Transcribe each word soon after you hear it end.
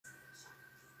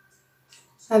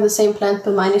I have the same plant,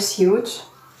 but mine is huge.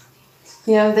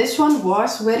 Yeah, this one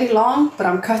was very long, but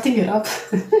I'm cutting it up.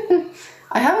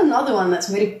 I have another one that's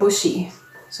very bushy,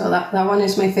 so that one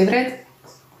is my favorite.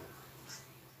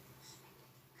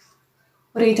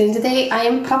 What are you doing today? I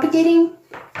am propagating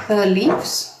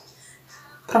leaves,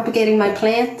 propagating my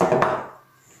plant,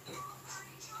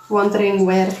 wondering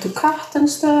where to cut and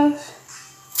stuff.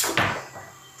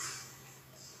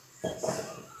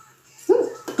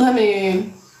 Let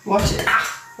me wash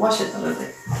it a little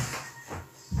bit.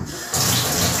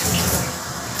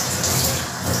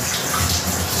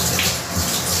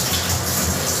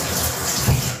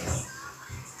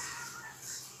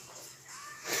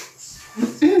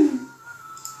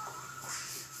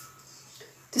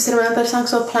 Just remember,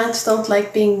 so plants don't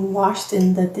like being washed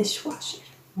in the dishwasher.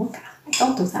 Okay, I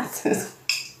don't do that.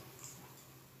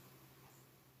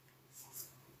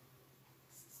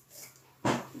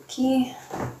 Okay.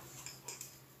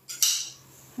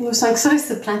 So is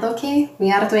the plant okay?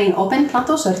 We are doing open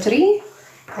planto surgery,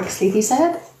 like Sleepy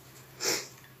said.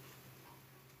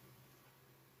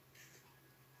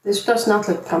 This does not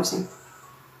look promising.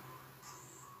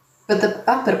 But the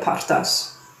upper part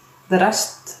does. The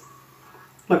rest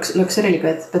looks really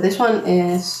good, but this one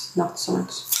is not so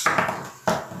much.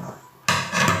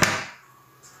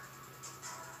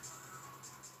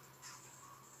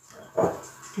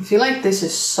 I feel like this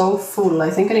is so full. I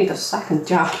think I need a second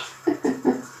jar.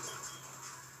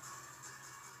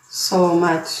 So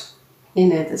much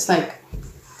in it. It's like,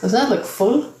 does that look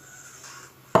full?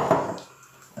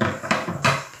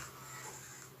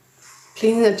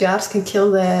 Cleaning the jars can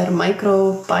kill their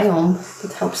microbiome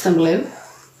that helps them live.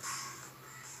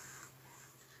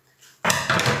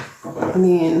 I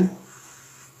mean,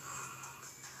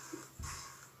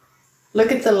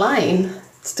 look at the line.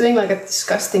 It's doing like a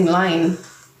disgusting line.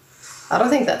 I don't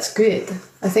think that's good.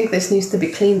 I think this needs to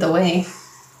be cleaned away.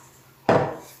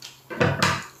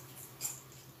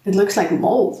 It looks like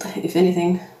mold, if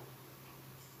anything.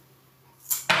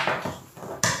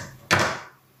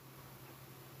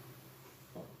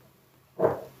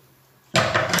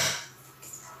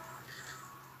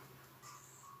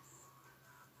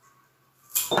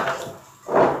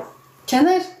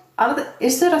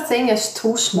 Is there a thing as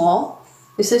too small?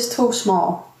 Is this too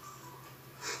small?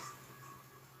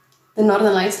 The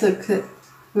Northern Lights look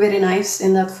very nice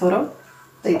in that photo.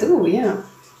 They do, yeah.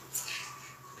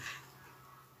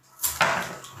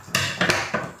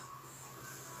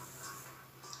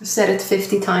 I said it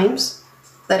 50 times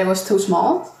that it was too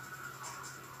small.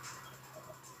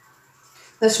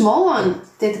 The small one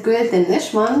did good in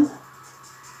this one.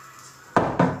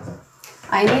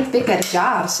 I need bigger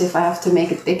jars if I have to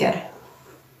make it bigger.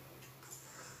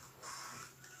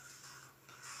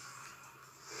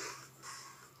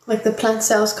 Like the plant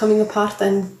cells coming apart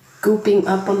and gooping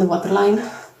up on the waterline.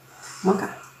 Okay.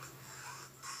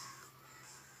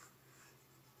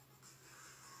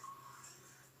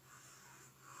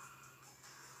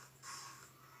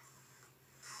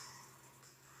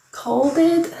 Cold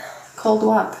it? Cold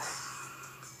what?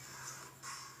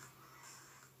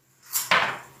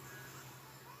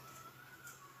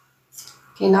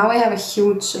 Okay, now we have a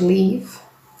huge leaf.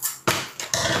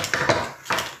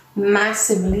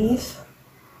 Massive leaf.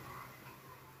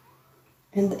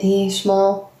 And a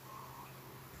small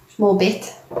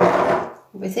bit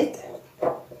with it.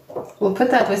 We'll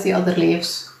put that with the other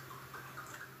leaves.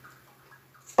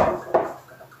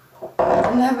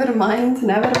 Never mind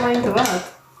what.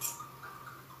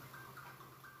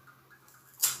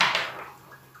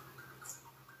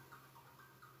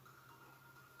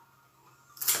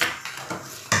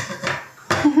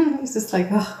 It's just like,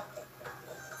 oh.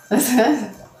 That's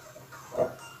it.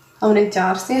 How many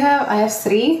jars do you have? I have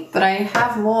 3, but I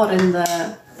have more in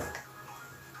the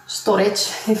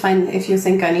storage if you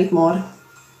think I need more.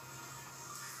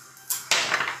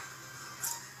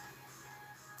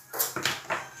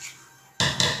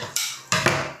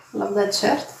 Love that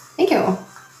shirt. Thank you.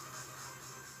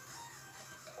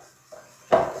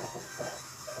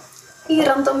 Hey,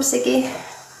 random Siggy.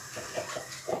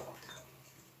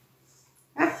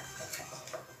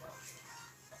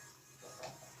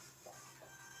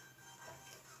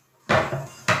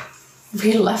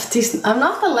 We lefties. I'm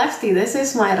not a lefty, this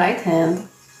is my right hand.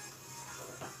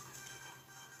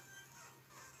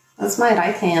 That's my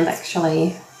right hand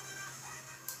actually.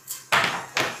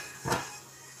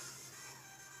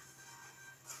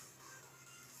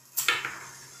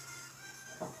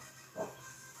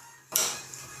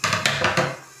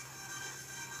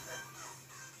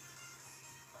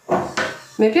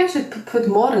 Maybe I should put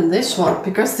more in this one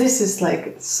because this is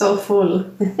like so full.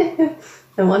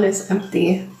 The one is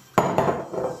empty.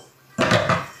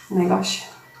 Oh my gosh.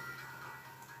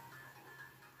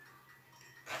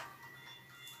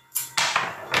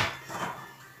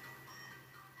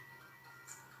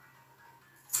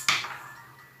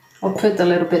 I'll put a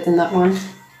little bit in that one.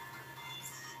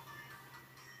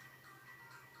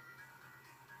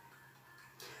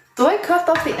 Do I cut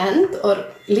off the end or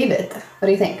leave it? What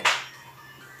do you think?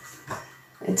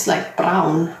 It's like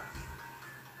brown.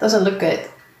 Doesn't look good.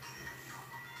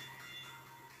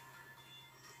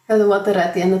 Have the water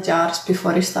ready in the jars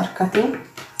before you start cutting.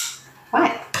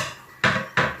 Why?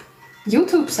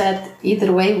 YouTube said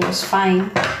either way was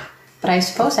fine, but I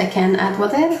suppose I can add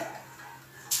water.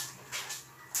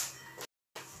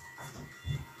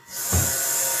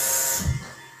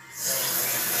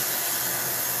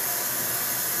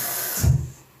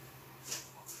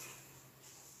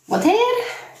 Water.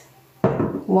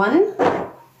 1.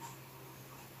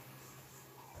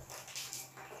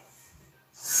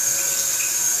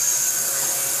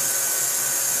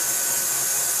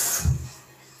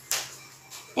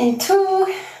 And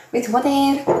 2 with water.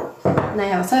 And I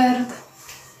have a third.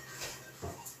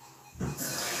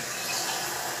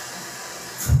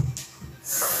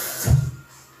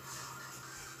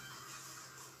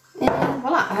 And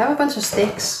voila, I have a bunch of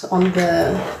sticks on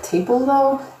the table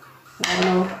though. I don't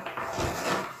know.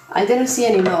 I didn't see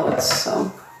any notes,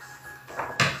 so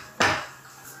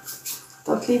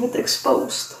don't leave it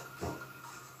exposed.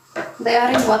 They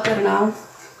are in water now.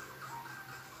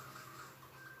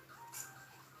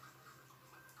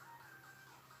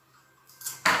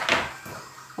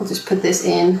 I'll just put this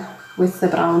in with the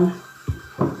brown.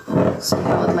 See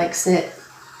how it likes it.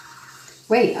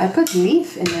 Wait, I put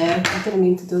leaf in there. I didn't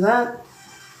mean to do that.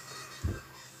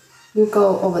 You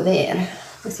go over there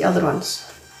with the other ones.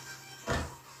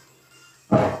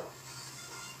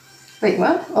 Wait,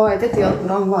 what? Oh, I did the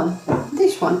wrong one.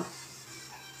 This one.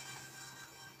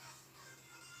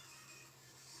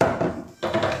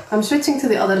 I'm switching to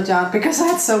the other jar because I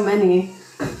had so many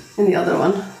in the other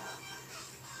one.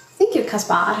 Thank you,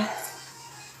 Kaspar.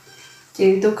 Do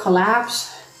you do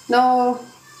collabs? No.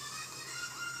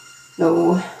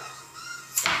 No.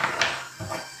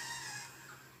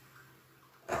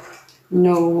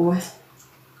 No.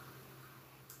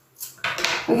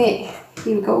 Okay,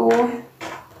 here we go.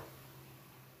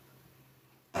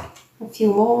 A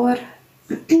few more.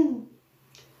 Do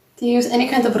you use any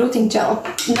kind of rooting gel?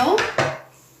 No.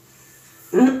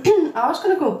 I was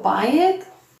gonna go buy it,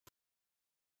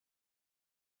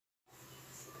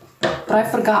 but I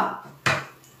forgot.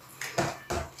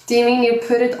 Do you mean you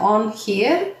put it on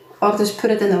here or just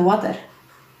put it in the water?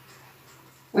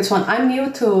 Which one? I'm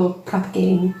new to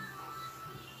propagating.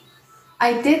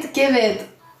 I did give it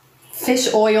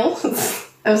fish oil.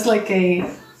 It was like a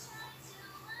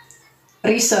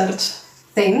research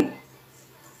thing.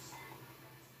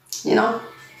 You know?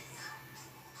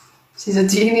 She's a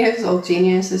genius. All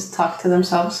geniuses talk to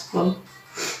themselves. Well,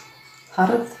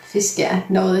 hard fiske.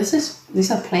 No,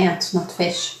 these are plants, not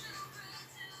fish.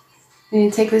 You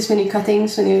take this many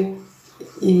cuttings and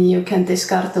you can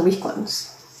discard the weak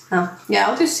ones. Yeah,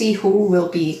 I'll just see who will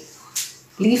be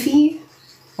leafy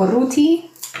or rooty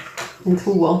and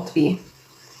who won't be.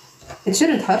 It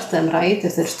shouldn't hurt them, right,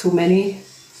 if there's too many.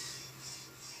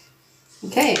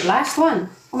 Okay, last one.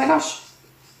 Oh my gosh.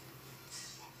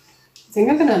 I think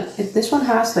I'm gonna, if this one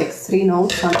has like 3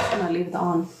 notes, I'm just gonna leave it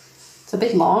on. It's a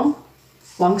bit long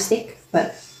stick,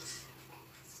 but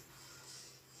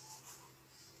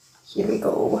here we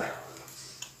go.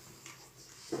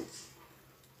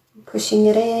 Pushing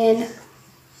it in,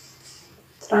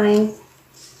 trying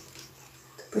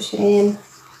to push it in.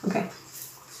 Okay.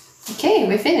 Okay,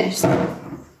 we finished.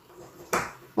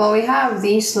 Well, we have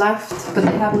these left, but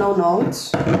they have no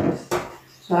notes.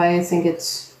 So I think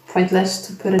it's pointless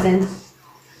to put it in.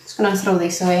 Just gonna throw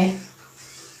these away.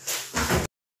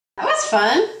 That was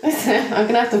fun. I'm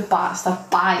gonna have to start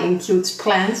buying cute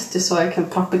plants just so I can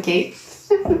propagate.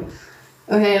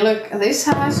 Okay, look, this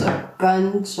has a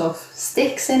bunch of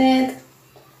sticks in it.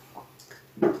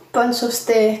 Bunch of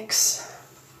sticks.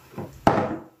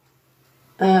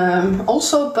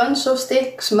 Also a bunch of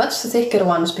sticks, much thicker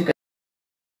ones because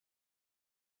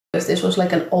this was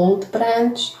like an old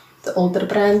branch, the older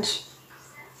branch.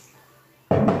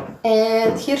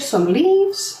 And here's some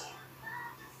leaves.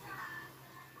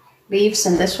 Leaves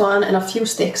and this one and a few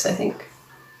sticks, I think.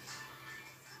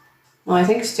 No, I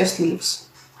think it's just leaves.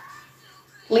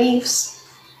 Leaves.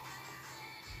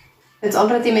 It's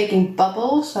already making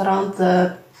bubbles around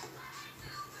the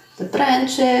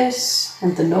branches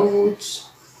and the nodes.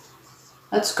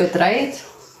 That's good, right?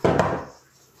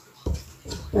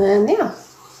 And yeah.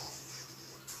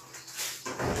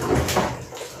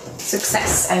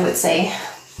 Success, I would say.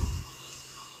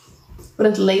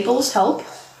 Wouldn't labels help?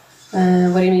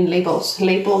 What do you mean labels?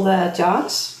 Label the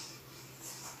jars?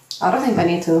 I don't think I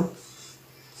need to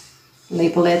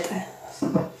label it.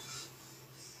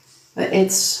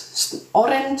 It's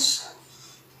orange,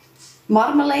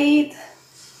 marmalade,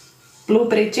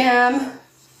 blueberry jam.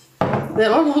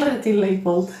 They're all already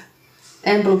labeled.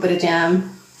 And blueberry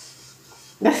jam.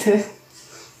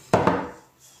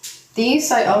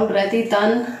 These I already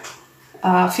done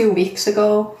a few weeks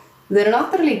ago. They're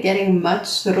not really getting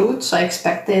much roots I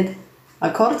expected.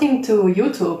 According to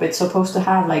YouTube, it's supposed to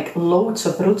have like loads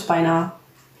of roots by now.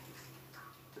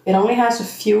 It only has a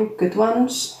few good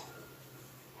ones.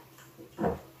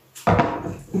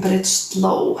 But it's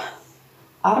slow.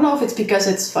 I don't know if it's because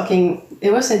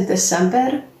it was in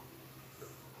December.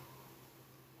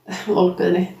 It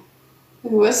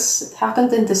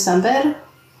happened in December.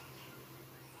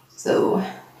 So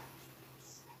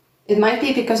it might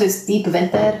be because it's deep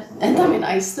winter and I'm in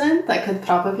Iceland. I could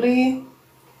probably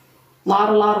not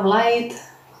a lot of light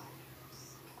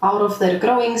out of their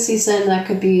growing season. That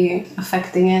could be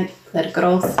affecting it, their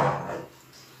growth.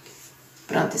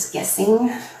 But I'm just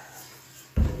guessing.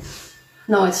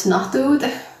 No, it's not, dude.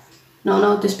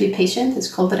 No, just be patient. It's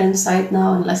colder inside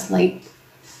now and less light.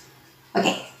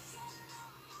 Okay.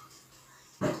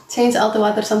 Change out the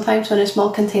water sometimes when in small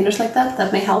containers like that.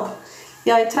 That may help.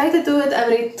 Yeah, I try to do it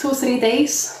every 2-3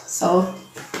 days. So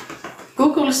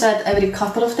Google said every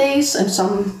couple of days and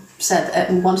some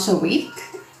said once a week.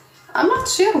 I'm not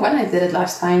sure when I did it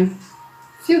last time.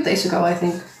 A few days ago, I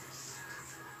think.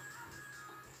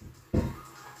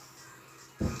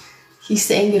 He's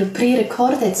saying you're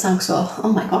pre-recorded, Sangso.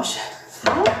 Oh my gosh.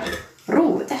 How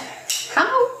rude.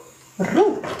 How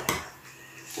rude.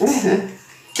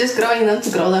 Just growing them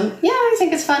to grow them. Yeah, I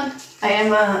think it's fun.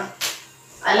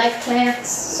 I like plants,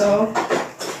 so.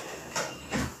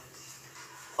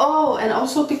 Oh, and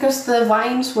also because the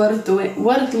vines weren't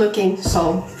looking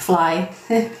so fly.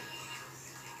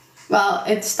 Well,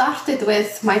 it started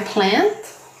with my plant.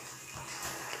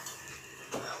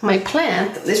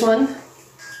 This one.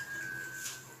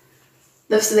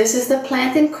 This is the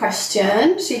plant in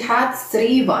question. She had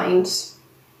 3 vines.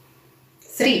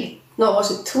 3. No,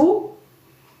 was it 2?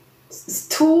 It's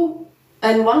 2,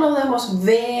 and one of them was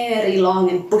very long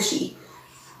and bushy.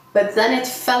 But then it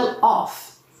fell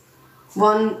off.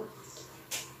 I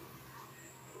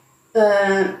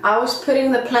was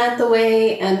putting the plant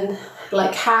away and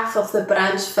like half of the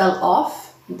branch fell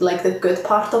off, like the good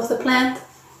part of the plant.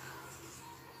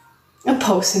 I'm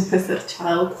posing with her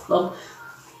child.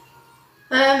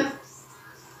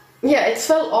 Yeah, it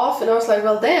fell off and I was like,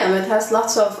 well damn, it has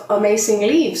lots of amazing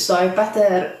leaves, so I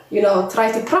better,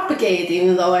 try to propagate,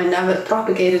 even though I never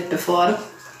propagated before.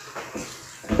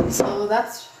 So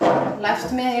that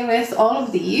left me with all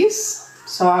of these.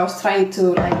 So I was trying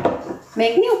to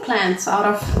make new plants out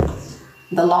of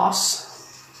the loss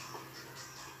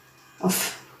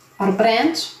of our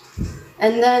branch.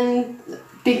 And then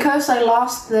because I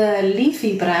lost the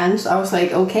leafy branch, I was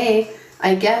like, okay,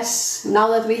 I guess now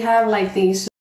that we have these